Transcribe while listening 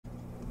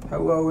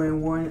Hello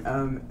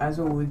everyone, as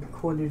I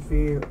record this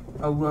video,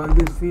 I love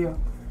this video.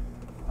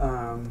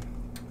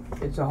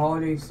 It's a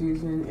holiday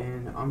season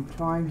and I'm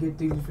trying to get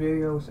these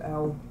videos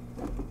out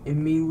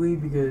immediately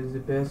because the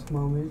best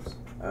moments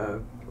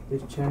of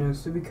this channel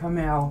should be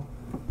coming out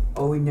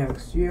early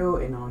next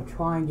year, and I'm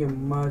trying to get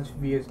much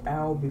videos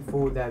out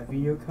before that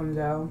video comes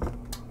out.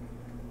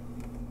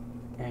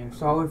 And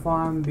sorry if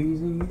I'm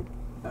busy,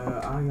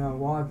 I got a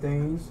lot of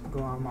things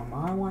going on in my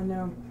mind right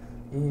now,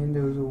 and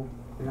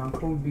I'm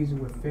currently busy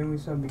with filming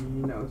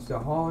something, it's the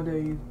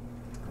holidays.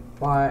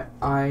 But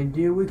I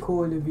did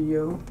record a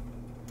video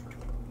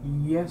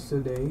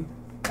yesterday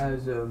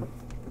as a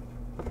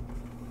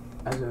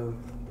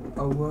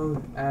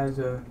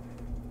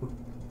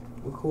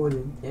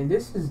recording, and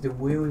this is the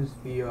weirdest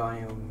video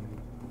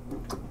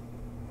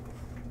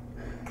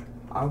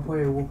I'll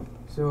play.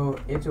 So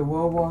it's a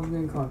Roblox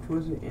game called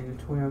Twisted in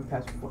the 20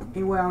 past 4.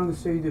 Anyway, I'm gonna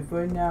show you the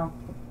footage now.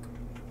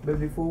 But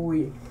before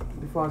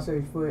I say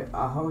the footage,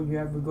 I hope you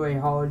have a great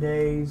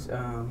holidays.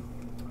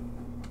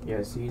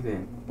 Yeah, see you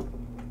then.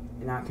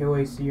 And I can't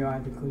wait to see you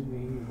at the Christmas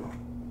video.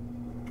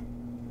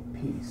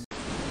 Peace.